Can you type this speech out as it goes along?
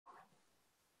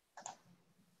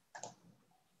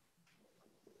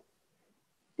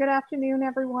Good afternoon,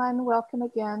 everyone. Welcome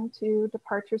again to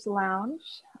Departures Lounge.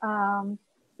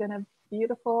 It's been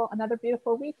another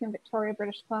beautiful week in Victoria,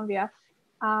 British Columbia.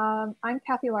 I'm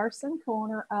Kathy Larson,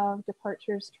 co-owner of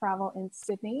Departures Travel in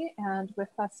Sydney, and with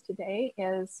us today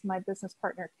is my business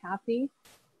partner, Kathy,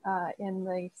 in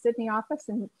the Sydney office,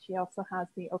 and she also has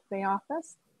the Oak Bay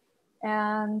office.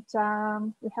 And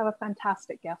we have a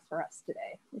fantastic guest for us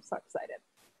today. We're so excited.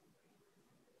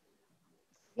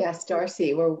 Yes,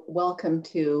 Darcie, we're welcome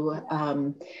to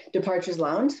Departures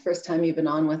Lounge. First time you've been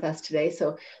on with us today.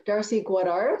 So Darcie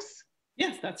Guarderas?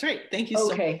 Yes, that's right. Thank you so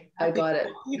much. Okay, I got it.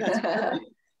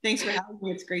 Thanks for having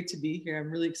me. It's great to be here.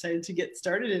 I'm really excited to get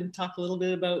started and talk a little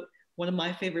bit about one of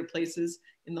my favorite places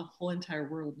in the whole entire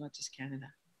world, not just Canada.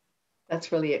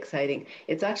 That's really exciting.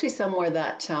 It's actually somewhere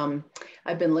that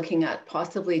I've been looking at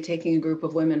possibly taking a group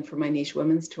of women for my niche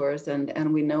women's tours,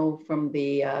 and we know from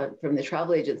the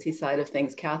travel agency side of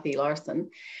things, Kathy Larson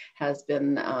has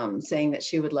been saying that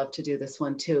she would love to do this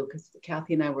one too, because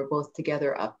Kathy and I were both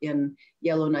together up in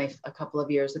Yellowknife a couple of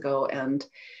years ago and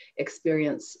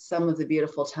experienced some of the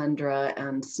beautiful tundra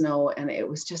and snow, and it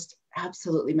was just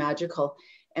absolutely magical.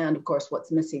 And of course,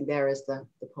 what's missing there is the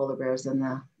polar bears and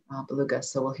the beluga.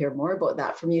 So we'll hear more about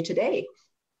that from you today.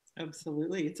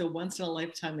 Absolutely. It's a once in a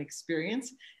lifetime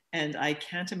experience. And I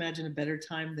can't imagine a better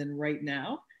time than right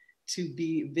now to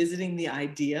be visiting the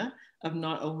idea of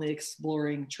not only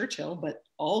exploring Churchill, but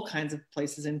all kinds of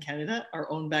places in Canada,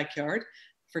 our own backyard,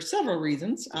 for several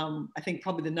reasons. I think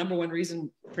probably the number one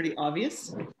reason, pretty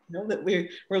obvious, that we're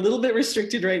a little bit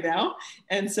restricted right now.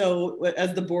 And so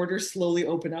as the borders slowly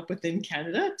open up within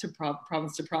Canada to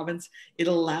province to province, it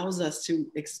allows us to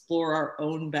explore our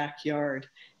own backyard.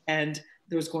 And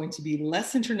there's going to be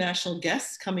less international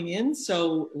guests coming in,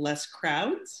 so less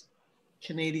crowds.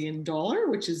 Canadian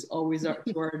dollar, which is always to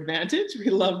our advantage.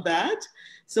 We love that.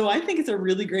 So I think it's a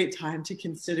really great time to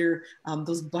consider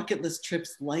those bucket list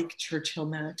trips like Churchill,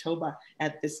 Manitoba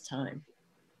at this time.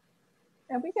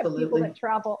 And we get people that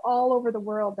travel all over the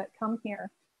world that come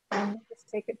here and just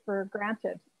take it for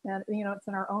granted. And, you know, it's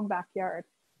in our own backyard.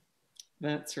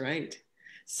 That's right.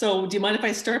 So do you mind if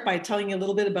I start by telling you a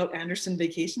little bit about Anderson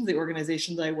Vacations, the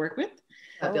organization that I work with?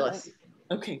 Fabulous.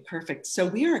 Okay, perfect. So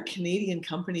we are a Canadian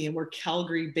company and we're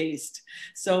Calgary based.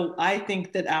 So I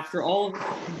think that after all of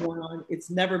this going on, it's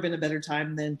never been a better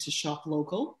time than to shop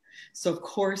local. So of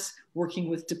course, working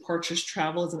with Departures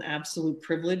Travel is an absolute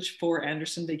privilege for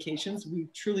Anderson Vacations. We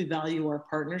truly value our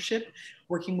partnership,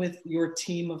 working with your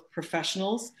team of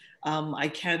professionals. I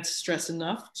can't stress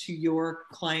enough to your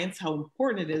clients how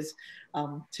important it is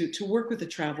to work with a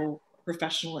travel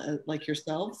professional like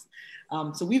yourselves.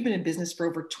 So we've been in business for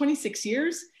over 26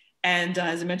 years. And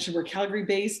as I mentioned, we're Calgary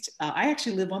based. I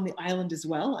actually live on the island as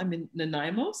well. I'm in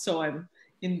Nanaimo, so I'm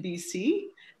in BC.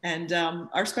 And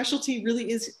our specialty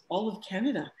really is all of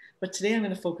Canada. But today I'm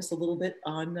going to focus a little bit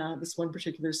on this one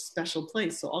particular special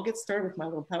place. So I'll get started with my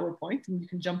little PowerPoint and you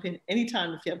can jump in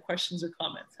anytime if you have questions or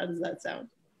comments. How does that sound?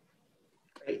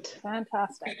 Great.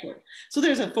 Fantastic. So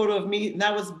there's a photo of me. And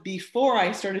that was before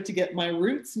I started to get my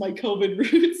roots, my COVID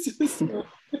roots. So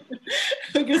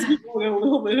I guess we got a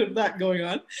little bit of that going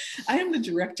on. I am the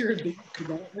director of business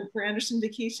development for Anderson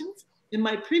Vacations. In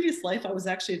my previous life, I was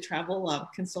actually a travel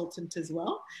consultant as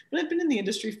well, but I've been in the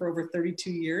industry for over 32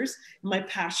 years. My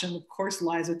passion, of course,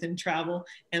 lies within travel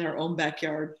and our own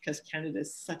backyard because Canada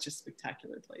is such a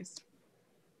spectacular place.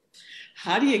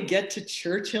 How do you get to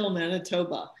Churchill,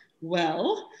 Manitoba?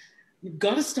 Well, you've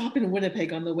got to stop in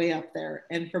Winnipeg on the way up there.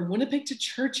 And from Winnipeg to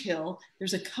Churchill,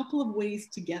 there's a couple of ways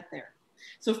to get there.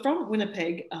 So from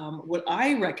Winnipeg, what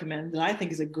I recommend that I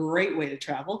think is a great way to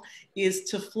travel is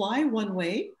to fly one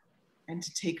way and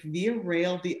to take via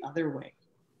rail the other way.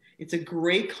 It's a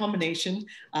great combination.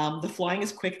 The flying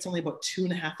is quick. It's only about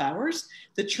 2.5 hours.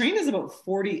 The train is about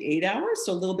 48 hours,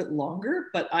 so a little bit longer,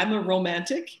 but I'm a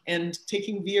romantic and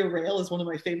taking via rail is one of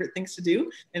my favorite things to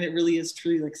do. And it really is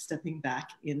truly like stepping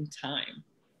back in time.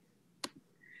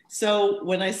 So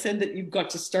when I said that you've got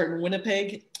to start in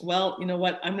Winnipeg, well, you know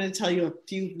what? I'm going to tell you a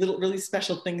few little really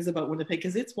special things about Winnipeg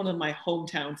because it's one of my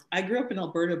hometowns. I grew up in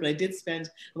Alberta, but I did spend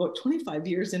about 25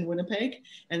 years in Winnipeg,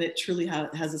 and it truly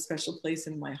has a special place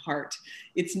in my heart.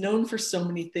 It's known for so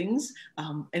many things,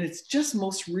 and it's just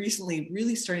most recently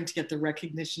really starting to get the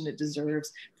recognition it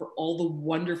deserves for all the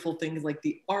wonderful things like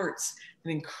the arts,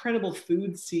 an incredible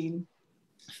food scene,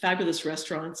 fabulous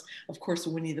restaurants. Of course,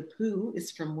 Winnie the Pooh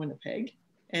is from Winnipeg.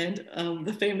 And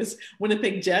the famous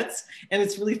Winnipeg Jets. And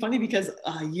it's really funny because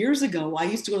years ago, I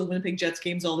used to go to the Winnipeg Jets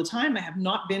games all the time. I have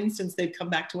not been since they've come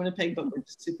back to Winnipeg, but we're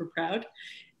just super proud.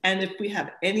 And if we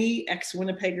have any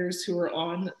ex-Winnipeggers who are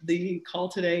on the call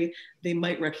today, they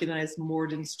might recognize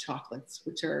Morden's chocolates,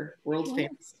 which are world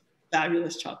famous,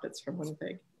 fabulous chocolates from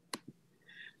Winnipeg.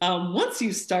 Once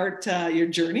you start your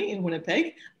journey in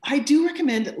Winnipeg, I do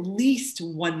recommend at least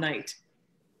one night,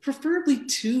 preferably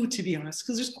two, to be honest,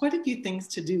 because there's quite a few things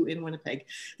to do in Winnipeg.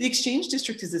 The Exchange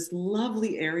District is this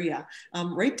lovely area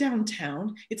right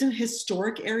downtown. It's a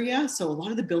historic area, so a lot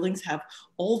of the buildings have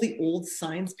all the old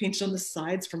signs painted on the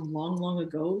sides from long, long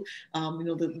ago. You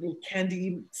know, the little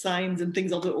candy signs and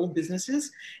things, all the old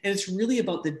businesses. And it's really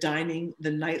about the dining, the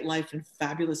nightlife, and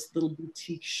fabulous little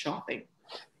boutique shopping.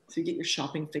 So you get your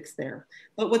shopping fix there.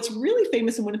 But what's really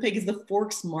famous in Winnipeg is the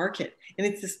Forks Market. And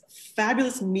it's this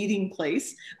fabulous meeting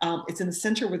place. It's in the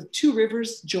center where the two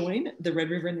rivers join, the Red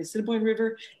River and the Assiniboine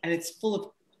River. And it's full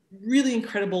of really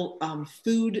incredible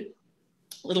food,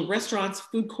 little restaurants,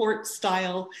 food court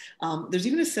style. There's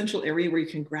even a central area where you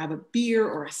can grab a beer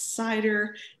or a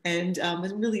cider. And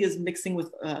it really is mixing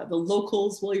with the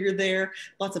locals while you're there.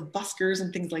 Lots of buskers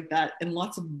and things like that. And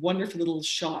lots of wonderful little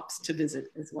shops to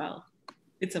visit as well.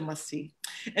 It's a must-see.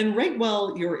 And right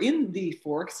while you're in the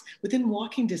Forks, within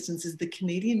walking distance is the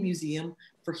Canadian Museum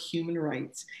for Human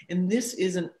Rights. And this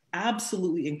is an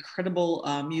absolutely incredible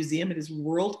museum. It is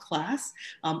world-class.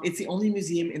 It's the only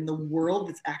museum in the world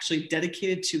that's actually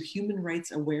dedicated to human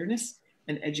rights awareness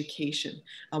and education.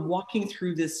 Walking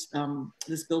through this,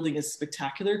 this building is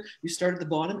spectacular. You start at the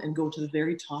bottom and go to the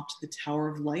very top to the Tower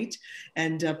of Light.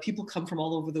 And people come from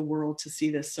all over the world to see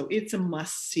this. So it's a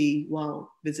must-see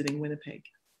while visiting Winnipeg.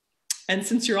 And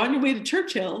since you're on your way to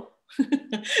Churchill,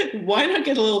 why not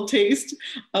get a little taste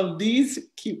of these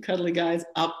cute cuddly guys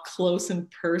up close and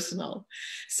personal?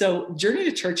 So Journey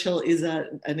to Churchill is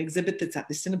an exhibit that's at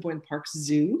the Assiniboine Park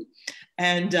Zoo.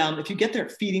 And if you get there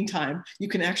at feeding time, you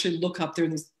can actually look up there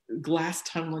in this glass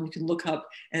tunnel and you can look up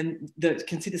and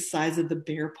can see the size of the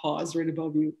bear paws right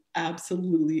above you.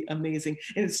 Absolutely amazing.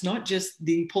 And it's not just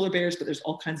the polar bears, but there's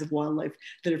all kinds of wildlife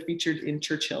that are featured in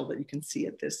Churchill that you can see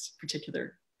at this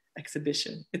particular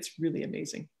exhibition. It's really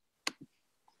amazing.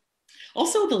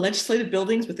 Also, the legislative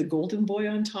buildings with the golden boy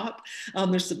on top.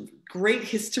 There's some great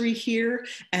history here.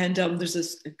 And there's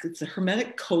this, it's a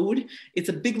hermetic code. It's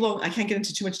a big, long, I can't get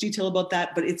into too much detail about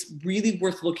that, but it's really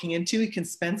worth looking into. You can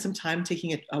spend some time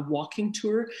taking a walking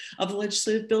tour of the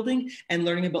legislative building and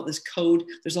learning about this code.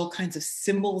 There's all kinds of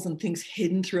symbols and things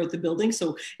hidden throughout the building.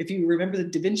 So if you remember the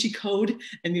Da Vinci Code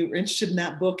and you're interested in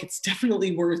that book, it's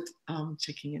definitely worth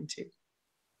checking into.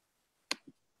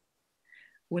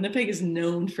 Winnipeg is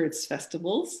known for its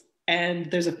festivals,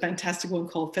 and there's a fantastic one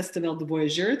called Festival de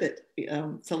Voyageurs that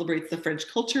celebrates the French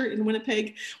culture in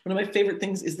Winnipeg. One of my favorite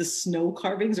things is the snow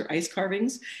carvings or ice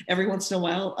carvings. Every once in a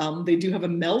while, they do have a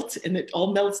melt, and it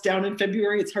all melts down in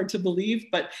February. It's hard to believe,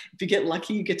 but if you get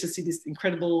lucky, you get to see this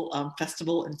incredible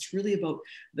festival, and it's really about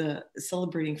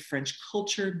celebrating French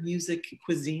culture, music,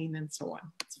 cuisine, and so on.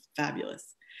 It's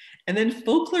fabulous. And then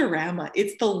Folklorama,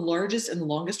 it's the largest and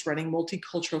longest running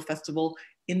multicultural festival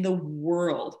in the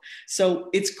world. So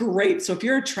it's great. So if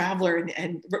you're a traveler,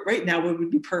 and right now it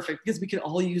would be perfect because we could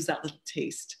all use that little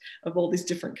taste of all these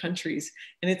different countries.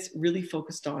 And it's really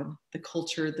focused on the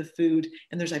culture, the food.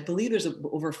 And I believe there's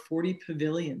over 40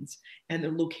 pavilions, and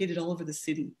they're located all over the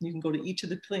city. You can go to each of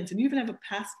the pavilions, and you even have a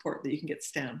passport that you can get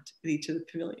stamped at each of the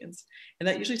pavilions. And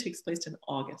that usually takes place in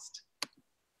August.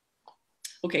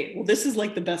 Okay, well, this is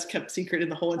like the best kept secret in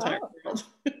the whole entire world.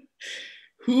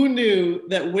 Who knew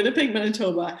that Winnipeg,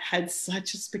 Manitoba had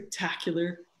such a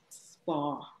spectacular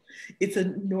spa? It's a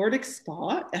Nordic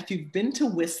spa. If you've been to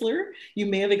Whistler, you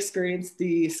may have experienced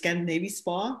the Scandinavian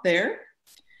spa there.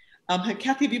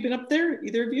 Kathy, have you been up there,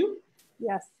 either of you?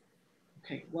 Yes.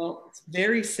 Okay, well, it's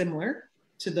very similar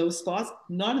to those spas,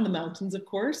 not in the mountains, of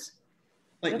course,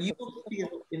 but you will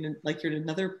feel like you're in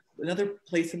another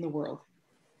place in the world.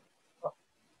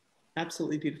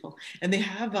 Absolutely beautiful. And they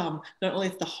have not only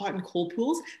the hot and cold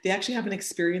pools, they actually have an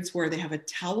experience where they have a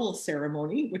towel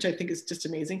ceremony, which I think is just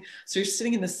amazing. So you're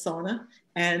sitting in the sauna,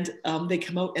 and they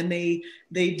come out and they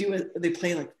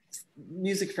play like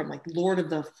music from like Lord of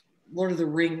the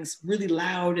Rings, really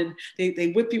loud, and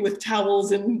they whip you with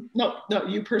towels, and not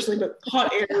you personally, but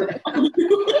hot air.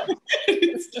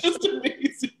 It's just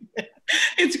amazing.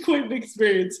 It's quite an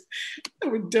experience. I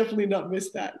would definitely not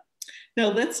miss that. Now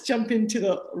let's jump into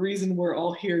the reason we're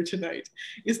all here tonight,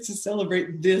 is to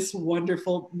celebrate this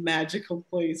wonderful, magical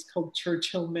place called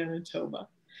Churchill, Manitoba.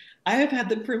 I have had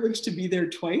the privilege to be there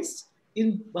twice,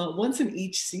 once in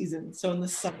each season. So in the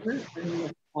summer,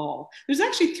 fall. There's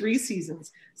actually 3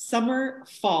 seasons: summer,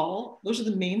 fall. Those are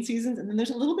the main seasons. And then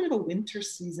there's a little bit of a winter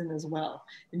season as well.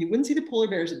 And you wouldn't see the polar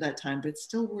bears at that time, but it's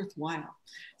still worthwhile.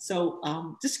 So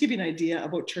just to give you an idea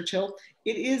about Churchill,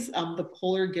 it is the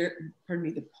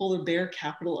polar bear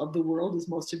capital of the world, as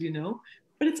most of you know,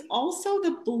 but it's also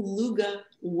the beluga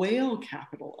whale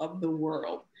capital of the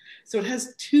world. So it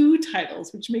has 2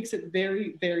 titles, which makes it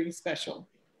very, very special.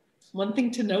 One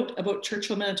thing to note about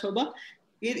Churchill, Manitoba,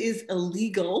 it is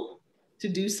illegal to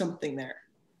do something there.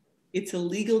 It's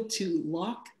illegal to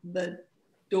lock the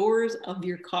doors of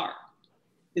your car.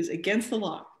 It's against the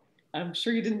law. I'm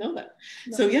sure you didn't know that.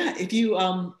 No. So yeah, if you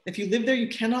live there, you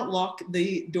cannot lock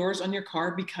the doors on your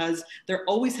car because there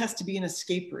always has to be an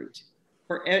escape route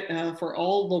for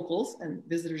all locals and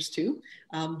visitors too,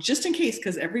 just in case,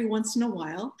 because every once in a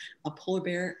while, a polar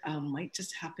bear might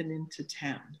just happen into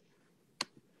town.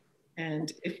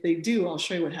 And if they do, I'll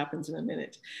show you what happens in a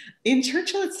minute. In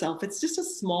Churchill itself, it's just a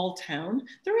small town.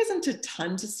 There isn't a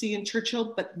ton to see in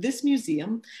Churchill, but this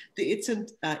museum, the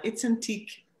It's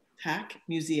Antique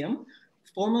Museum,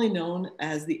 formerly known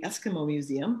as the Eskimo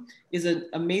Museum, is an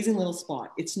amazing little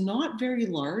spot. It's not very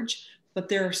large, but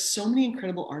there are so many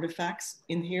incredible artifacts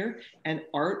in here and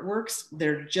artworks.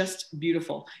 They're just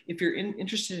beautiful. If you're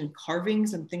interested in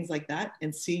carvings and things like that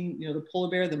and seeing, the polar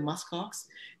bear, the muskox,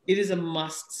 it is a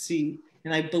must see.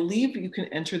 And I believe you can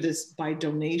enter this by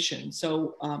donation.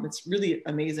 So it's really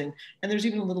amazing. And there's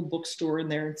even a little bookstore in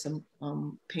there and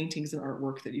some paintings and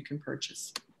artwork that you can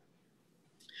purchase.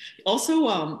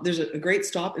 Also, there's a great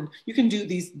stop, and you can do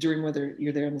these during whether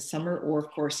you're there in the summer or, of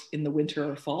course, in the winter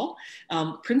or fall.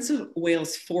 Prince of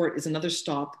Wales Fort is another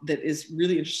stop that is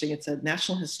really interesting. It's a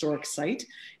National Historic Site.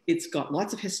 It's got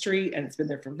lots of history, and it's been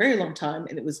there for a very long time.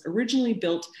 And it was originally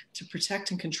built to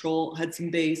protect and control Hudson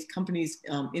Bay's company's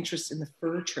interest in the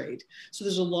fur trade. So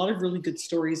there's a lot of really good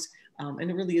stories,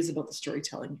 and it really is about the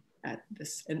storytelling at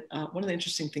this. And one of the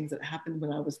interesting things that happened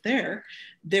when I was there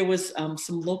was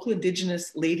some local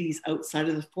Indigenous ladies outside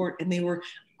of the fort, and they were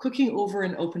cooking over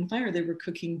an open fire. They were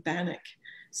cooking bannock.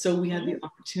 So we had the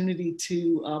opportunity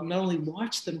to not only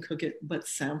watch them cook it, but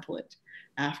sample it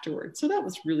afterwards. So that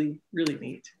was really, really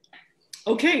neat.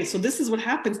 Okay, so this is what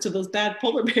happens to those bad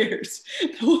polar bears,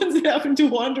 the ones that happen to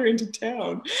wander into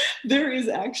town. There is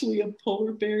actually a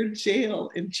polar bear jail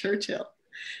in Churchill.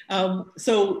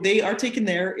 So they are taken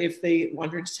there if they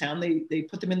wander into town. They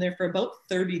put them in there for about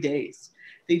 30 days.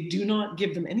 They do not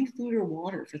give them any food or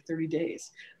water for 30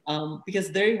 days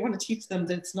because they want to teach them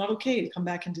that it's not okay to come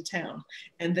back into town.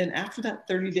 And then after that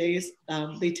 30 days,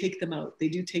 they take them out. They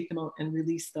do take them out and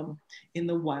release them in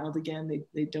the wild again.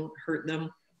 They don't hurt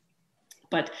them.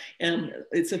 But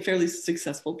it's a fairly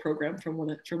successful program from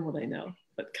what I know,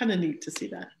 but kind of neat to see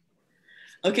that.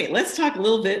 Okay, let's talk a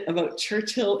little bit about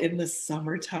Churchill in the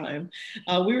summertime.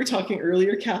 We were talking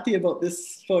earlier, Kathy, about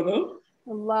this photo.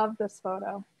 I love this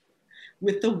photo.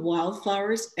 With the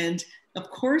wildflowers. And of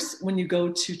course, when you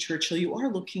go to Churchill, you are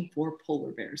looking for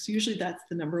polar bears. Usually that's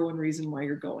the #1 reason why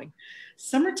you're going.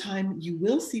 Summertime, you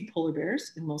will see polar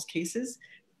bears in most cases.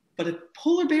 But if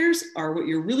polar bears are what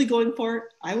you're really going for,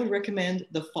 I would recommend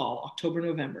the fall, October,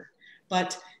 November.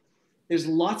 But there's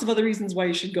lots of other reasons why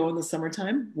you should go in the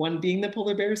summertime. One being the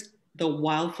polar bears. The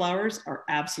wildflowers are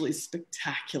absolutely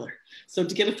spectacular. So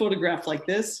to get a photograph like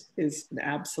this is an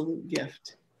absolute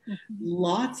gift. Mm-hmm.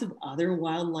 Lots of other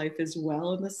wildlife as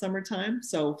well in the summertime.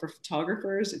 So for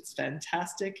photographers, it's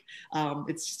fantastic.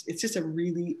 It's just a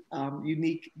really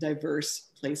unique, diverse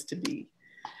place to be.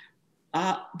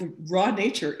 The raw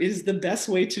nature is the best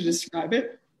way to describe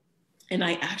it. And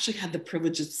I actually had the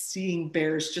privilege of seeing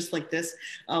bears just like this.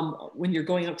 When you're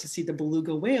going out to see the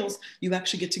beluga whales, you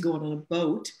actually get to go on a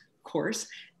boat, of course.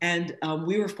 And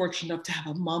we were fortunate enough to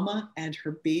have a mama and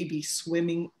her baby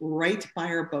swimming right by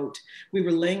our boat. We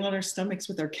were laying on our stomachs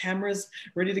with our cameras,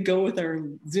 ready to go with our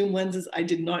zoom lenses. I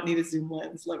did not need a zoom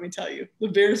lens, let me tell you. The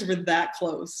bears were that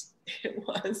close. It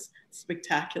was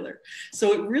spectacular.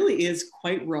 So it really is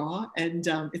quite raw, and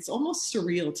it's almost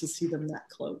surreal to see them that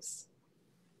close.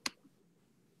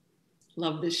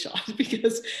 Love this shot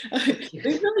because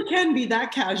they really can be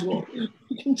that casual.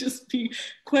 You can just be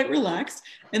quite relaxed.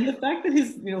 And the fact that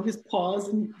his paws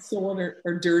and so on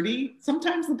are dirty,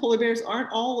 sometimes the polar bears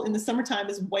aren't all in the summertime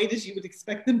as white as you would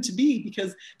expect them to be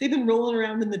because they've been rolling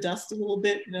around in the dust a little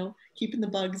bit, keeping the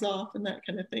bugs off and that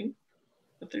kind of thing.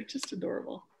 But they're just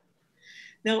adorable.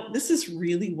 Now, this is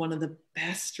really one of the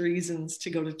best reasons to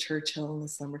go to Churchill in the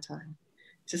summertime,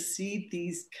 to see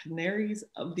these canaries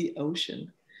of the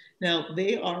ocean. Now,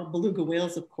 they are beluga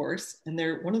whales, of course, and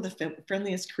they're one of the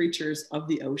friendliest creatures of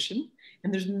the ocean.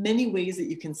 And there's many ways that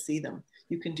you can see them.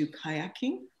 You can do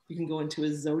kayaking, you can go into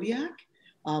a zodiac,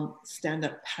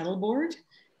 stand-up paddleboard.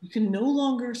 You can no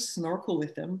longer snorkel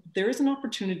with them. There is an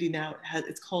opportunity now.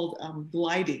 It's called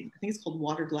gliding. I think it's called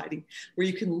water gliding, where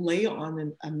you can lay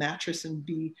on a mattress and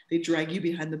they drag you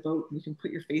behind the boat, and you can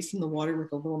put your face in the water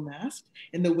with a little mask,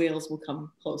 and the whales will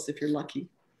come close if you're lucky.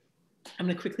 I'm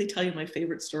going to quickly tell you my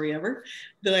favorite story ever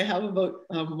that I have about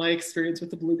my experience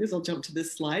with the belugas. I'll jump to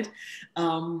this slide.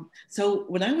 So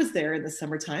when I was there in the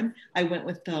summertime, I went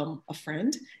with a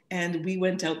friend, and we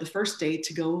went out the first day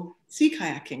to go sea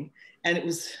kayaking. And it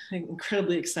was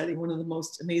incredibly exciting, one of the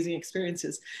most amazing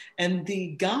experiences. And the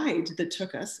guide that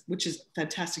took us, which is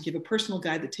fantastic, you have a personal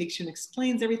guide that takes you and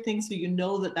explains everything, so you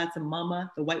know that that's a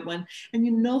mama, the white one, and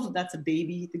you know that that's a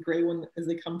baby, the gray one, as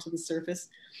they come to the surface.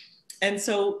 And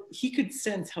so he could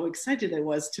sense how excited I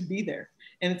was to be there.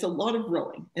 And it's a lot of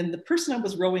rowing. And the person I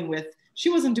was rowing with, she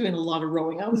wasn't doing a lot of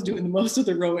rowing. I was doing most of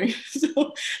the rowing.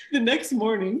 So the next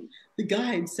morning, the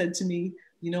guide said to me,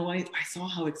 you know, I saw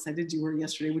how excited you were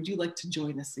yesterday. Would you like to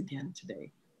join us again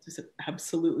today? So I said,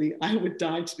 absolutely. I would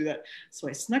die to do that. So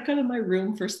I snuck out of my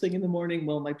room first thing in the morning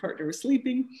while my partner was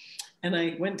sleeping. And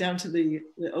I went down to the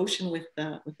ocean with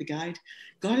the guide,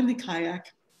 got in the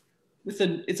kayak.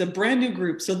 It's a brand new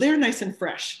group, so they're nice and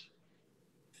fresh.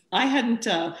 I hadn't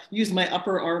used my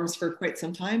upper arms for quite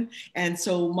some time, and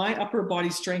so my upper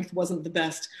body strength wasn't the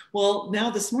best. Well,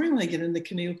 now this morning when I get in the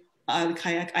canoe, the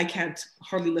kayak, I can't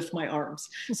hardly lift my arms.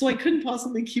 So I couldn't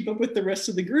possibly keep up with the rest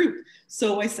of the group.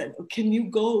 So I said, can you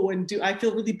go and I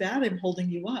feel really bad, I'm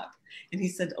holding you up. And he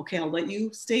said, okay, I'll let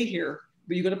you stay here,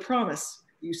 but you got to promise,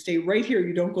 you stay right here,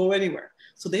 you don't go anywhere.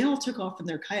 So they all took off in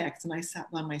their kayaks, and I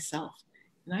sat by myself.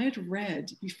 And I had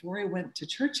read before I went to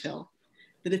Churchill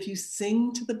that if you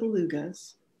sing to the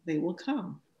belugas, they will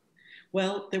come.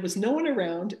 Well, there was no one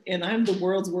around, and I'm the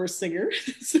world's worst singer.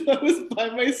 So I was by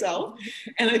myself,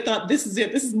 and I thought, this is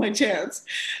it. This is my chance.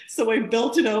 So I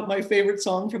belted out my favorite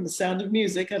song from The Sound of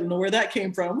Music. I don't know where that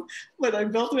came from, but I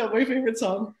belted out my favorite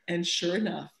song. And sure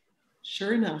enough,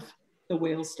 the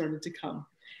whales started to come.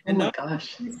 And oh my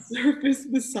gosh,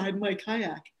 surfaced beside my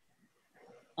kayak.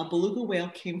 A beluga whale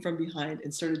came from behind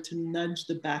and started to nudge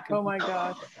the back of oh my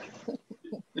gosh.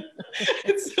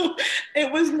 And so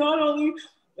it was not only,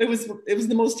 it was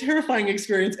the most terrifying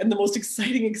experience and the most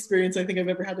exciting experience I think I've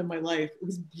ever had in my life. It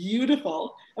was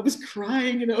beautiful. I was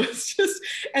crying, you know, it's just,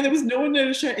 and there was no one there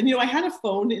to share. And, you know, I had a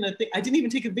phone and I didn't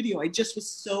even take a video. I just was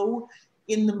so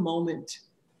in the moment.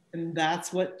 And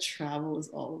that's what travel is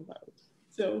all about.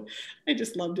 So I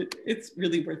just loved it. It's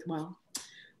really worthwhile.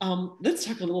 Let's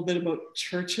talk a little bit about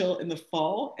Churchill in the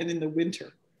fall and in the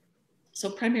winter. So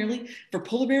primarily for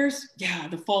polar bears, yeah,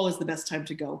 the fall is the best time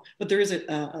to go, but there is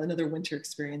another winter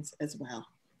experience as well.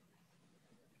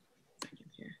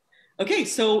 Okay,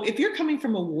 so if you're coming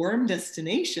from a warm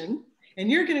destination and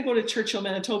you're gonna go to Churchill,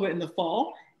 Manitoba in the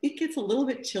fall, it gets a little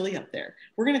bit chilly up there.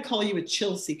 We're gonna call you a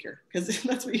chill seeker because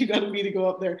that's what you gotta be to go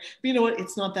up there. But you know what,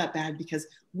 it's not that bad because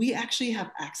we actually have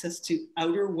access to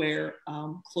outerwear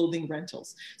clothing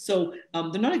rentals. So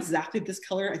they're not exactly this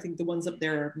color. I think the ones up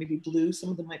there are maybe blue.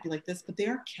 Some of them might be like this, but they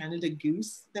are Canada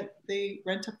Goose that they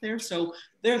rent up there. So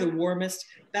they're the warmest.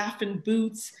 Baffin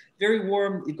boots, very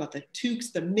warm. You've got the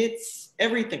toques, the mitts,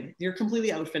 everything. You're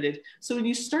completely outfitted. So when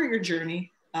you start your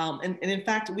journey, and in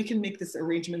fact, we can make this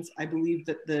arrangements. I believe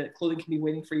that the clothing can be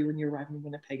waiting for you when you arrive in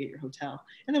Winnipeg at your hotel.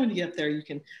 And then when you get up there, you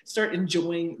can start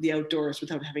enjoying the outdoors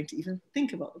without having to even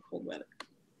think about the cold weather.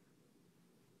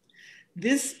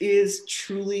 This is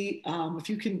truly, if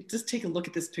you can just take a look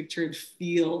at this picture and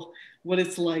feel what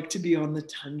it's like to be on the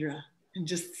tundra and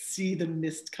just see the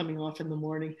mist coming off in the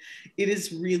morning. It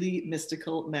is really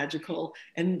mystical, magical,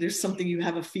 and there's something, you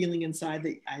have a feeling inside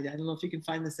that I don't know if you can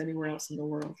find this anywhere else in the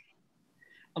world.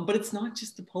 But it's not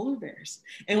just the polar bears.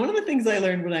 And one of the things I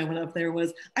learned when I went up there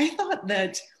was I thought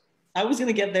that I was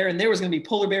gonna get there and there was gonna be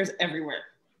polar bears everywhere.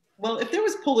 Well, if there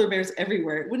was polar bears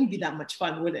everywhere, it wouldn't be that much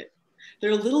fun, would it?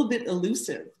 They're a little bit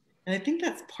elusive. And I think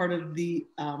that's part of the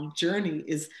journey,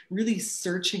 is really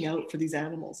searching out for these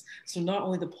animals. So not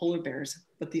only the polar bears,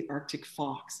 but the Arctic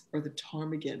fox or the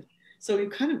ptarmigan. So you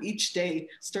kind of each day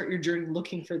start your journey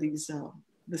looking for these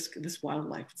this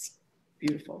wildlife. It's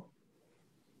beautiful.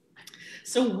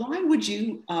 So why would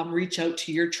you reach out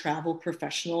to your travel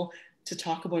professional to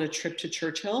talk about a trip to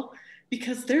Churchill?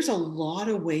 Because there's a lot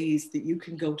of ways that you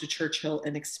can go to Churchill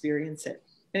and experience it.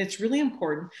 And it's really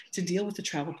important to deal with a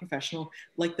travel professional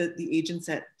like the agents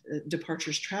at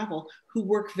Departures Travel, who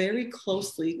work very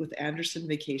closely with Anderson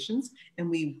Vacations. And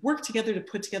we work together to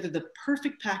put together the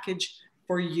perfect package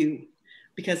for you,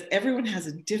 because everyone has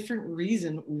a different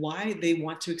reason why they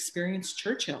want to experience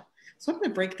Churchill. So I'm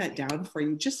going to break that down for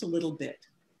you just a little bit.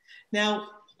 Now,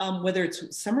 whether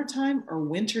it's summertime or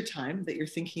wintertime that you're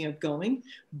thinking of going,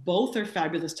 both are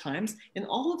fabulous times. And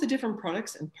all of the different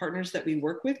products and partners that we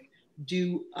work with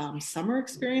do summer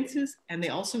experiences, and they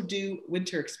also do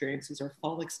winter experiences or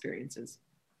fall experiences.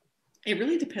 It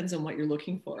really depends on what you're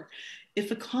looking for.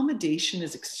 If accommodation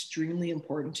is extremely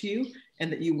important to you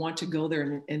and that you want to go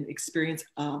there and experience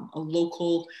a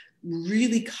local,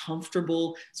 really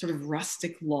comfortable sort of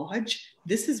rustic lodge,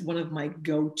 this is one of my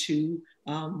go-to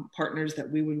partners that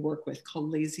we would work with,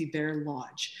 called Lazy Bear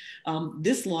Lodge.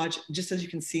 This lodge, just as you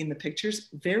can see in the pictures,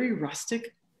 very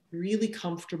rustic, really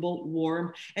comfortable,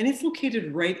 warm, and it's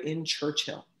located right in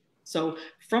Churchill. So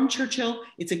from Churchill,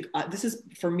 this is,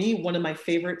 for me, one of my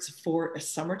favorites for a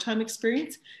summertime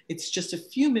experience. It's just a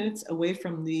few minutes away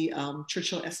from the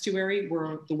Churchill estuary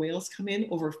where the whales come in.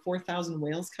 Over 4,000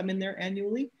 whales come in there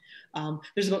annually.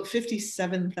 There's about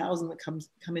 57,000 that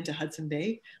come into Hudson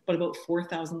Bay, but about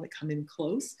 4,000 that come in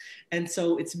close. And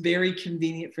so it's very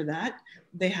convenient for that.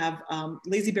 They have,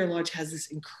 Lazy Bear Lodge has this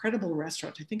incredible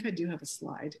restaurant. I think I do have a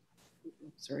slide.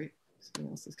 Sorry.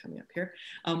 Something else is coming up here.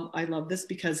 I love this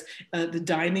because the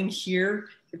dining here,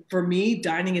 for me,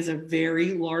 dining is a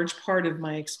very large part of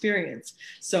my experience.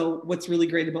 So what's really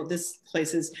great about this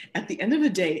place is at the end of the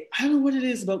day, I don't know what it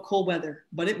is about cold weather,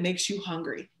 but it makes you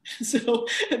hungry. So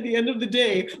at the end of the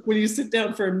day, when you sit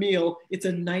down for a meal, it's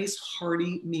a nice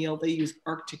hearty meal. They use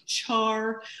Arctic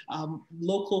char,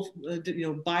 local,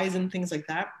 bison, things like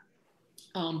that.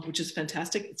 Which is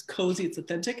fantastic. It's cozy, it's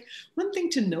authentic. One thing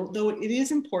to note though, it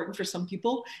is important for some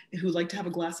people who like to have a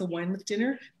glass of wine with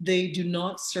dinner. They do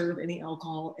not serve any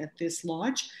alcohol at this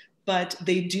lodge, but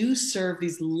they do serve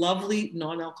these lovely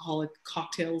non-alcoholic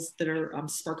cocktails that are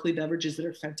sparkly beverages that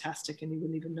are fantastic, and you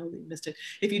wouldn't even know that you missed it.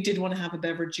 If you did want to have a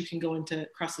beverage, you can go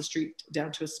across the street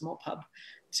down to a small pub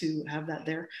to have that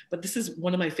there. But this is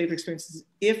one of my favorite experiences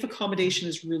if accommodation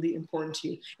is really important to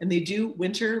you. And they do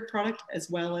winter product as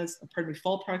well as,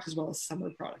 fall product as well as summer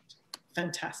product.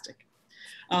 Fantastic.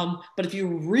 But if you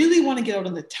really want to get out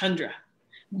on the tundra,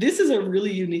 this is a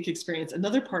really unique experience.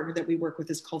 Another partner that we work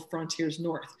with is called Frontiers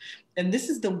North. And this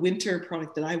is the winter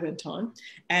product that I went on.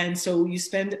 And so you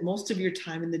spend most of your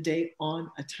time in the day on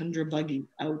a tundra buggy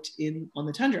out on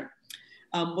the tundra.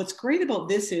 What's great about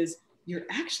this is you're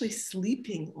actually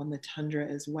sleeping on the tundra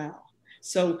as well.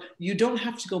 So you don't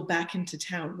have to go back into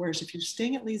town. Whereas if you're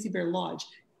staying at Lazy Bear Lodge,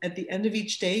 at the end of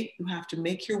each day, you have to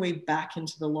make your way back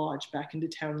into the lodge, back into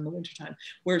town in the wintertime.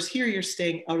 Whereas here you're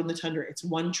staying out in the tundra. It's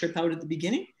one trip out at the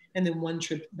beginning and then one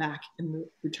trip back in the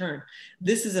return.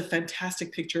 This is a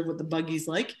fantastic picture of what the buggy's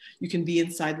like. You can be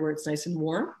inside where it's nice and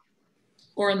warm,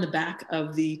 or on the back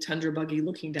of the tundra buggy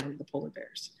looking down at the polar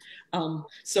bears.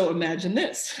 So imagine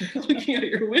this, looking out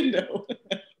your window.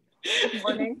 Good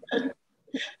morning.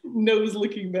 Nose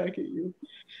looking back at you.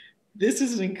 This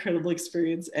is an incredible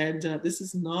experience, and this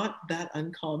is not that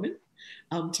uncommon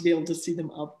to be able to see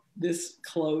them up this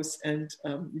close, and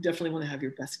you definitely want to have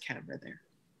your best camera there.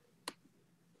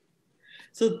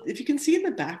 So if you can see in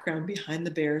the background behind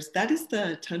the bears, that is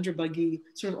the tundra buggy,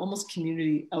 sort of almost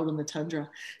community out on the tundra.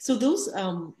 So those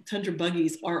tundra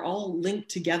buggies are all linked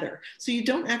together. So you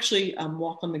don't actually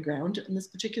walk on the ground in this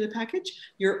particular package.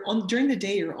 During the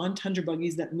day, you're on tundra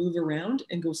buggies that move around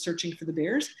and go searching for the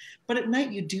bears. But at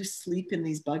night, you do sleep in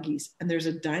these buggies. And there's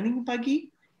a dining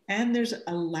buggy and there's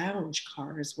a lounge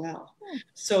car as well.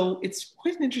 So it's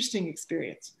quite an interesting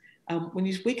experience. When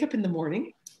you wake up in the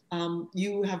morning,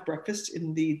 you have breakfast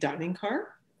in the dining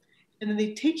car, and then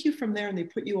they take you from there and they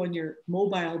put you on your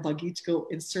mobile buggy to go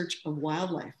in search of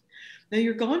wildlife. Now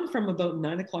you're gone from about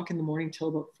 9 o'clock in the morning till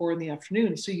about 4 in the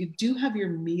afternoon. So you do have your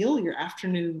meal, your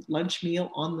afternoon lunch meal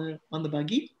on the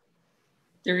buggy.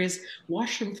 There is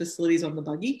washroom facilities on the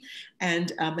buggy.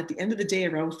 And at the end of the day,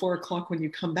 around 4 o'clock when you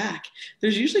come back,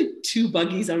 there's usually 2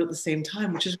 buggies out at the same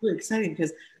time, which is really exciting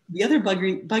because the other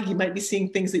buggy might be seeing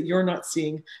things that you're not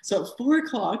seeing. So at 4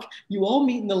 o'clock, you all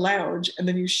meet in the lounge and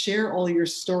then you share all your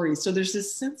stories. So there's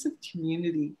this sense of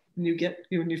community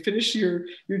when you finish your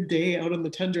day out on the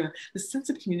tundra, this sense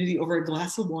of community over a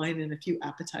glass of wine and a few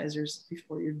appetizers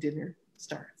before your dinner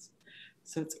starts.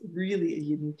 So it's really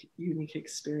a unique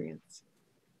experience.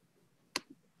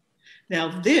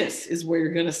 Now this is where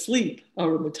you're gonna sleep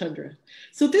out on the tundra.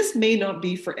 So this may not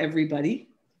be for everybody,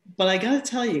 but I gotta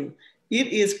tell you, it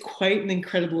is quite an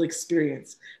incredible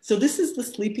experience. So this is the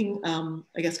sleeping,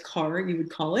 I guess, car, you would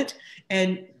call it.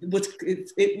 And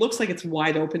it looks like it's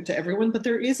wide open to everyone, but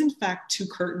there is in fact 2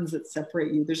 curtains that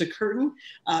separate you. There's a curtain,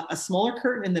 a smaller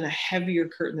curtain, and then a heavier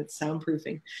curtain that's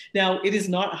soundproofing. Now, it is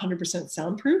not 100%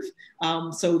 soundproof.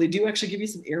 So they do actually give you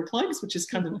some earplugs, which is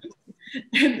kind of nice.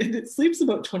 and it sleeps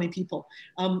about 20 people.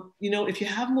 You know, if you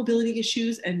have mobility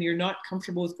issues and you're not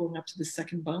comfortable with going up to the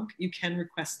second bunk, you can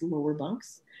request the lower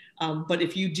bunks. But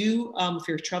if you do, if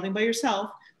you're traveling by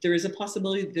yourself, there is a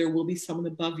possibility there will be someone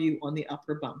above you on the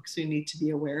upper bunk. So you need to be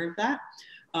aware of that.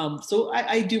 So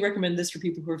I do recommend this for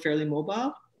people who are fairly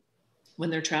mobile when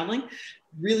they're traveling.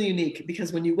 Really unique,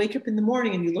 because when you wake up in the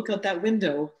morning and you look out that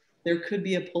window, there could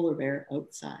be a polar bear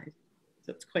outside.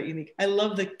 So it's quite unique. I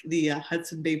love the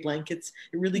Hudson Bay blankets.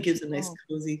 It really gives a nice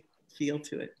cozy feel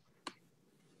to it.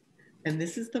 And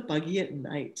this is the buggy at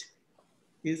night.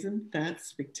 Isn't that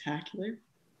spectacular?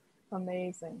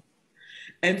 Amazing.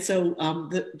 And so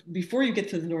before you get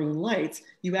to the Northern Lights,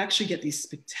 you actually get these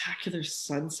spectacular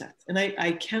sunsets. And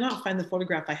I cannot find the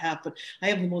photograph I have, but I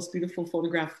have the most beautiful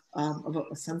photograph of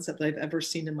a sunset that I've ever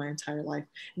seen in my entire life,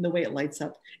 and the way it lights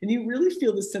up. And you really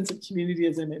feel this sense of community,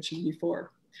 as I mentioned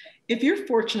before. If you're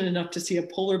fortunate enough to see a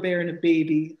polar bear and a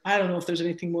baby, I don't know if there's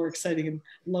anything more exciting and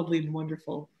lovely and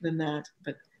wonderful than that,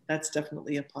 but that's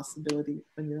definitely a possibility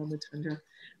when you're on the tundra.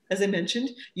 As I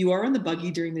mentioned, you are on the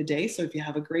buggy during the day. So if you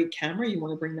have a great camera, you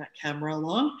want to bring that camera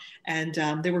along. And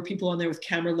there were people on there with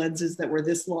camera lenses that were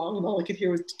this long, and all I could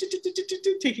hear was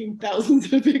taking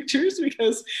thousands of pictures,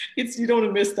 because you don't want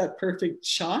to miss that perfect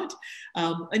shot.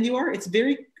 And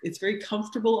it's very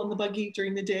comfortable on the buggy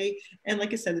during the day. And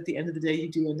like I said, at the end of the day, you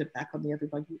do end up back on the other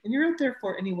buggy. And you're out there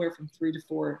for anywhere from 3 to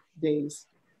 4 days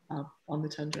on the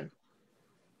tundra.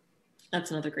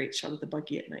 That's another great shot of the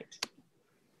buggy at night.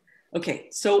 Okay,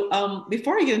 so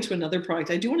before I get into another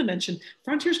product, I do want to mention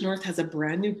Frontiers North has a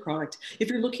brand new product. If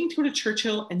you're looking to go to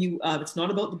Churchill and it's not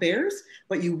about the bears,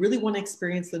 but you really want to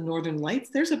experience the Northern Lights,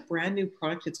 there's a brand new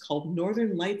product. It's called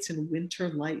Northern Lights and Winter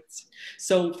Lights.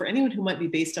 So for anyone who might be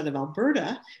based out of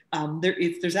Alberta,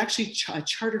 there's actually a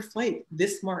charter flight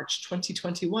this March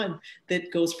 2021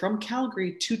 that goes from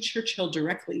Calgary to Churchill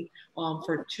directly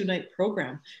for a 2-night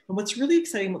program. And what's really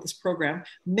exciting about this program,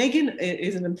 Megan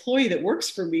is an employee that works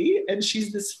for me, and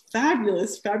she's this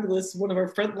fabulous one of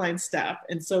our frontline staff.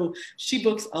 And so she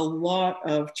books a lot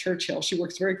of Churchill. She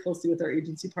works very closely with our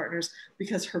agency partners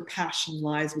because her passion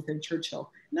lies within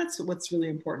Churchill. And that's what's really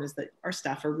important, is that our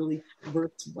staff are really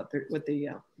versed in what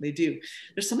they do.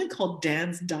 There's something called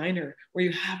Dan's Diner, where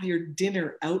you have your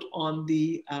dinner out on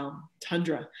the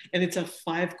tundra, and it's a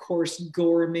 5-course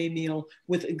gourmet meal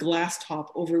with a glass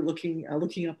top overlooking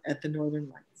looking up at the Northern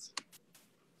Lights.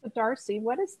 So Darcie,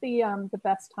 what is the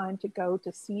best time to go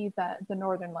to see the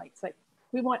Northern Lights? Like,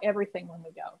 we want everything when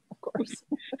we go, of course.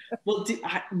 Well,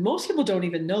 most people don't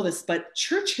even know this, but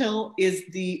Churchill is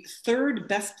the 3rd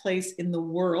best place in the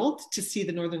world to see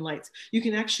the Northern Lights. You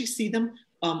can actually see them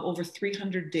over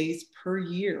 300 days per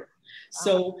year.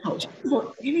 So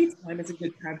any time is a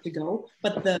good time to go,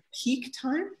 but the peak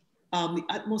time, the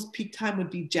utmost peak time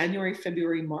would be January,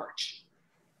 February, March.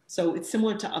 So it's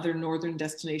similar to other northern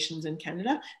destinations in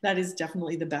Canada. That is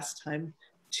definitely the best time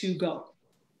to go.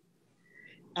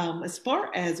 As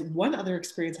far as one other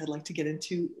experience I'd like to get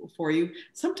into for you,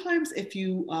 sometimes if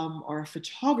you are a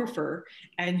photographer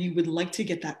and you would like to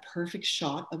get that perfect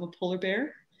shot of a polar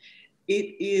bear,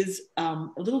 it is a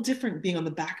little different being on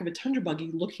the back of a tundra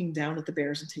buggy looking down at the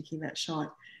bears and taking that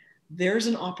shot. There's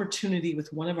an opportunity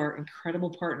with one of our incredible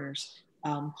partners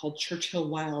called Churchill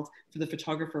Wild for the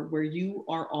photographer, where you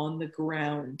are on the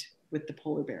ground with the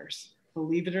polar bears.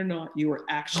 Believe it or not, you are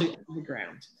actually on the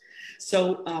ground.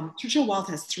 So Churchill Wild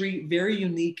has 3 very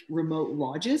unique remote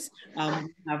lodges. We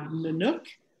have Nanook,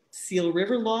 Seal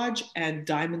River Lodge, and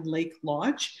Diamond Lake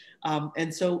Lodge.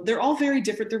 And so they're all very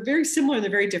different. They're very similar, they're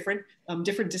very different,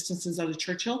 different distances out of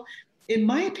Churchill. In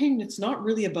my opinion, it's not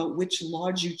really about which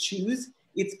lodge you choose.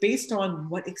 It's based on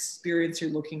what experience you're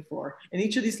looking for. And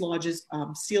each of these lodges,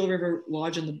 Seal River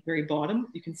Lodge on the very bottom,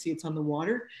 you can see it's on the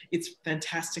water. It's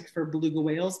fantastic for beluga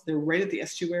whales. They're right at the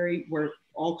estuary where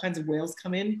all kinds of whales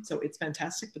come in. So it's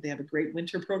fantastic, but they have a great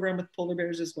winter program with polar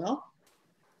bears as well.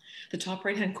 The top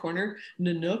right-hand corner,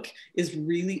 Nanook, is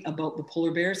really about the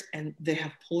polar bears, and they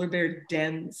have polar bear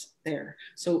dens there.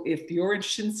 So if you're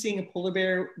interested in seeing a polar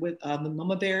bear with the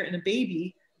mama bear and a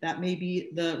baby, that may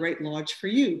be the right lodge for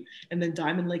you. And then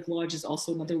Diamond Lake Lodge is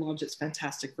also another lodge that's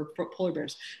fantastic for polar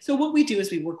bears. So what we do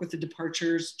is we work with the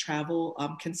departures travel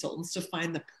consultants to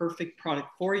find the perfect product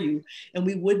for you. And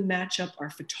we would match up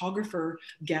our photographer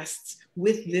guests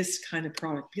with this kind of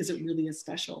product because it really is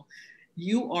special.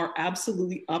 You are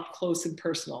absolutely up close and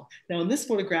personal. Now in this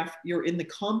photograph, you're in the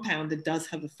compound that does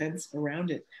have a fence around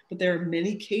it, but there are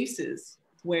many cases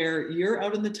where you're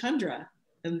out in the tundra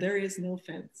and there is no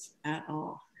fence at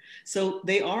all. So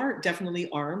they are definitely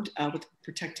armed with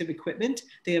protective equipment.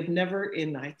 They have never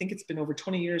in, I think it's been over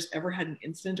 20 years, ever had an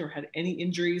incident or had any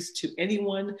injuries to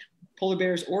anyone, polar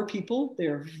bears or people. They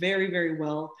are very, very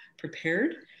well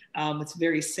prepared. It's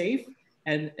very safe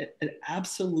and an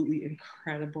absolutely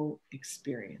incredible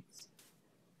experience.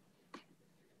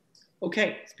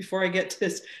 Okay, before I get to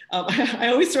this, I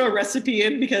always throw a recipe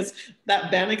in because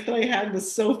that bannock that I had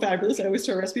was so fabulous. I always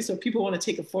throw a recipe, so if people want to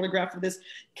take a photograph of this,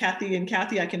 Kathy,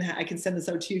 I can send this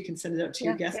out to you. You can send it out to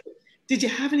your guests. Did you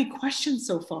have any questions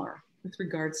so far with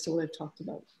regards to what I've talked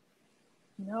about?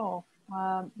 No.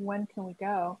 When can we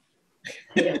go?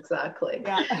 Exactly.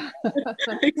 Yeah.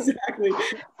 Exactly.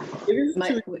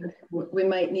 We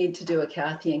might need to do a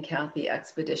Kathy and Kathy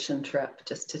expedition trip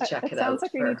just to check it out. It sounds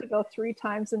like we need to go 3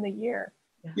 times in the year.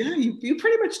 Yeah, you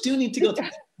pretty much do need to go through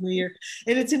the year.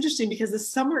 And it's interesting because the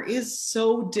summer is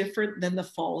so different than the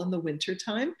fall and the winter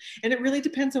time. And it really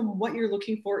depends on what you're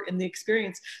looking for in the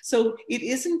experience. So it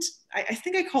isn't, I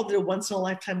think I called it a once in a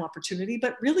lifetime opportunity,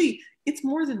 but really it's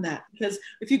more than that, because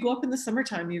if you go up in the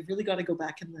summertime, you've really got to go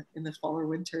back in the fall or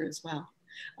winter as well.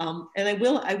 And I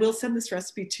will send this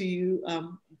recipe to you,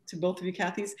 to both of you,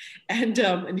 Kathy's, and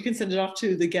you can send it off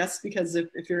to the guests, because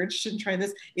if you're interested in trying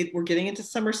this, we're getting into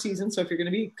summer season. So if you're going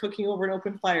to be cooking over an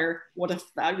open fire, what a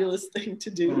fabulous thing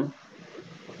to do. Mm-hmm.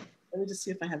 Let me just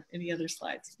see if I have any other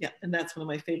slides. Yeah, and that's one of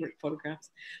my favorite photographs.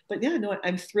 But yeah, no,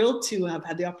 I'm thrilled to have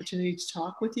had the opportunity to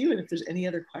talk with you. And if there's any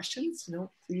other questions,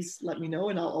 please let me know.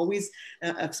 And I'll always,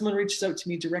 if someone reaches out to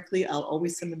me directly, I'll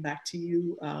always send them back to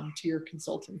you, to your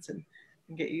consultants, and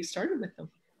get you started with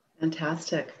them.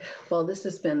 Fantastic. Well, this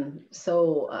has been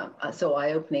so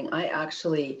eye-opening. I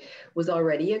actually was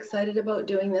already excited about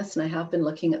doing this, and I have been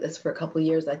looking at this for a couple of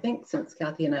years, I think since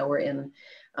Kathy and I were in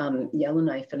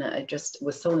Yellowknife, and I just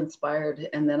was so inspired.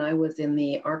 And then I was in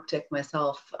the Arctic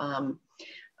myself,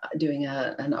 doing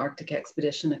an Arctic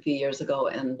expedition a few years ago,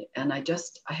 and I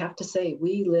have to say,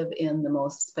 we live in the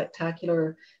most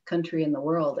spectacular country in the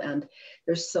world, and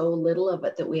there's so little of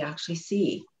it that we actually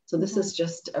see. So this is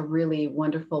just a really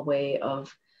wonderful way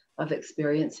of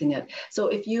experiencing it. So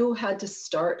if you had to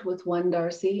start with one,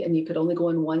 Darcie, and you could only go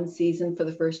in one season for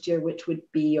the first year, which would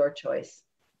be your choice?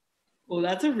 Well,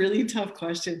 that's a really tough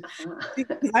question.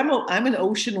 I'm an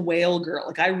ocean whale girl.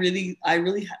 Like I really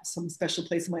have some special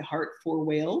place in my heart for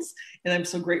whales. And I'm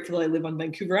so grateful that I live on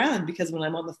Vancouver Island, because when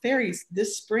I'm on the ferries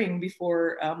this spring,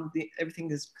 before everything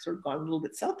has sort of gone a little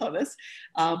bit south on us,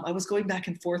 I was going back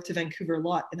and forth to Vancouver a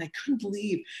lot. And I couldn't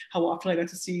believe how often I got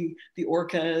to see the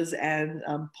orcas and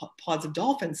pods of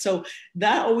dolphins. So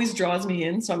that always draws me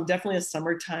in. So I'm definitely a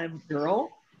summertime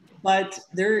girl. But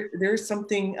there's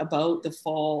something about the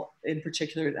fall in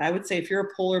particular. I would say if you're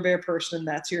a polar bear person and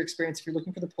that's your experience, if you're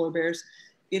looking for the polar bears,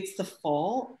 it's the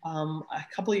fall. A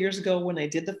couple of years ago when I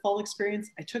did the fall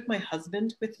experience, I took my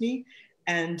husband with me.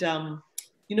 And,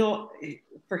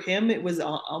 for him, it was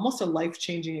almost a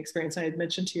life-changing experience. I had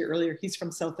mentioned to you earlier, he's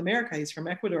from South America. He's from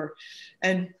Ecuador.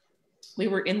 And we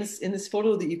were in this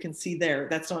photo that you can see there.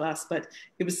 That's not us, but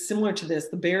it was similar to this.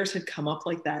 The bears had come up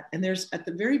like that. And there's at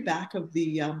the very back of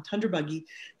the tundra buggy,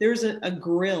 there's a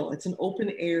grill. It's an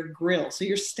open air grill. So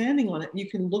you're standing on it and you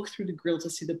can look through the grill to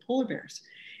see the polar bears.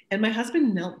 And my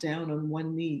husband knelt down on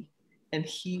one knee and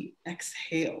he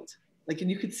exhaled.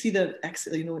 And you could see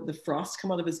the frost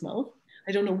come out of his mouth.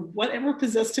 I don't know whatever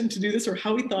possessed him to do this or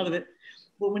how he thought of it.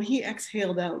 But when he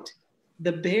exhaled out,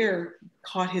 the bear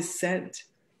caught his scent.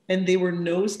 And they were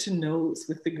nose to nose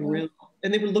with the grill.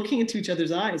 And they were looking into each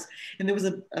other's eyes. And there was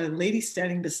a lady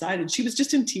standing beside it. She was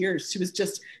just in tears.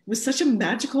 It was such a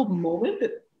magical moment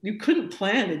that you couldn't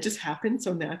plan. It just happened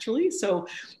so naturally. So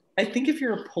I think if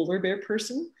you're a polar bear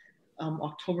person,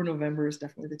 October, November is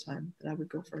definitely the time that I would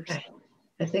go first. Okay.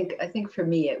 I think for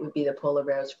me, it would be the polar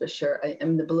bears for sure. I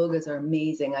mean, the belugas are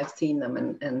amazing. I've seen them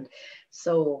and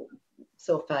so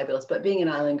fabulous. But being an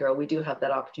island girl, we do have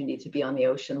that opportunity to be on the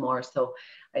ocean more. So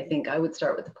I think I would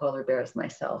start with the polar bears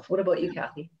myself. What about you,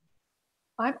 Kathy?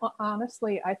 I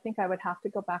think I would have to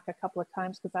go back a couple of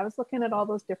times, because I was looking at all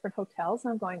those different hotels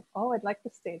and I'm going, oh, I'd like to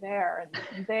stay there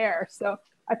and there. So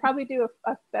I'd probably do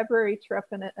a February trip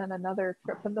and another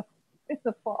trip in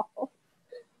the fall.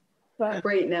 But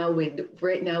right now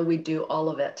we do all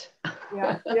of it.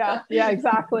 Yeah,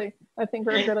 exactly. I think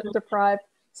we're a bit deprived.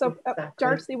 So exactly.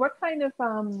 Darcie, what kind of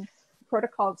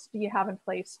protocols do you have in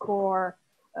place for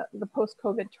the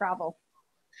post-COVID travel?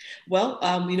 Well,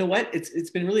 you know what? It's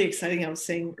been really exciting. I was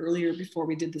saying earlier before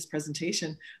we did this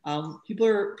presentation, people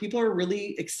are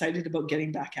really excited about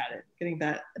getting back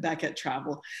at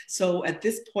travel. So at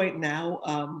this point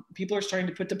now, people are starting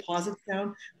to put deposits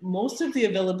down. Most of the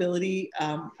availability,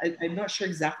 I'm not sure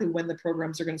exactly when the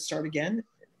programs are going to start again.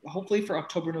 hopefully for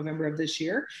October, November of this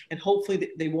year, and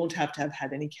hopefully they won't have to have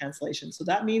had any cancellations. So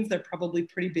that means they're probably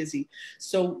pretty busy.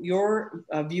 So your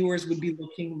viewers would be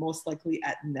looking most likely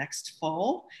at next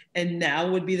fall, and now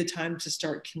would be the time to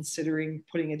start considering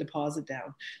putting a deposit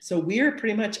down. So we are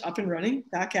pretty much up and running,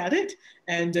 back at it,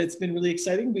 and it's been really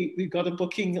exciting. We got a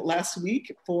booking last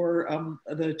week for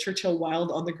the Churchill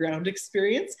Wild on the Ground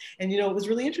experience, and it was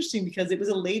really interesting because it was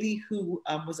a lady who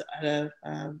was at a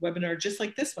webinar just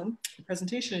like this one, a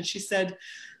presentation, and she said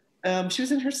she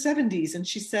was in her 70s, and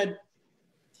she said,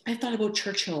 I thought about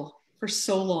Churchill for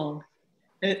so long.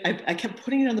 And I kept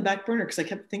putting it on the back burner because I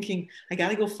kept thinking, I got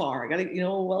to go far. I got to,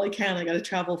 I got to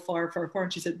travel far, far, far.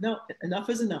 And she said, no, enough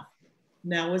is enough.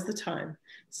 Now is the time.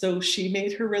 So she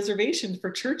made her reservation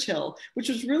for Churchill, which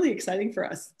was really exciting for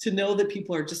us to know that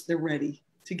people are they're ready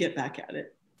to get back at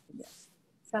it. Yes.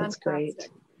 That's great.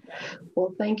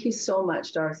 Well, thank you so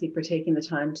much, Darcie, for taking the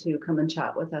time to come and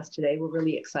chat with us today. We're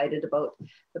really excited about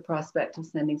the prospect of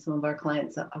sending some of our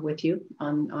clients with you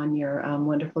on your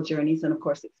wonderful journeys and, of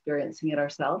course, experiencing it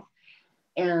ourselves.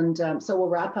 And so we'll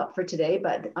wrap up for today,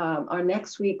 but our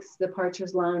next week's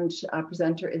Departures Lounge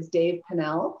presenter is Dave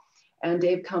Pennell. And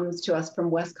Dave comes to us from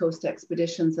West Coast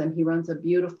Expeditions, and he runs a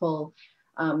beautiful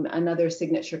another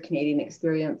signature Canadian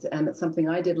experience, and it's something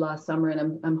I did last summer,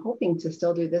 and I'm hoping to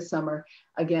still do this summer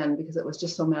again because it was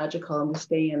just so magical. And we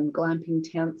stay in glamping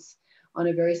tents on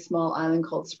a very small island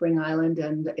called Spring Island,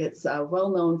 and it's well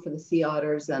known for the sea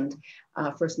otters, and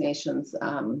First Nations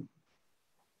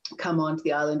come onto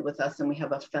the island with us, and we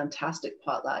have a fantastic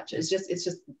potlatch. It's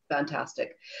just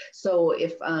fantastic. So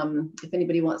if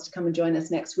anybody wants to come and join us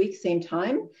next week, same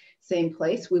time, same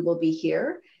place, we will be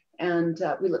here. And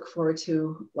we look forward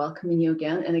to welcoming you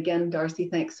again. And again,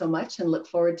 Darcie, thanks so much, and look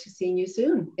forward to seeing you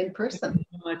soon in person. Thank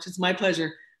you so much. It's my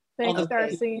pleasure. Thanks,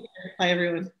 Darcie. Bye,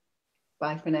 everyone.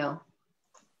 Bye for now.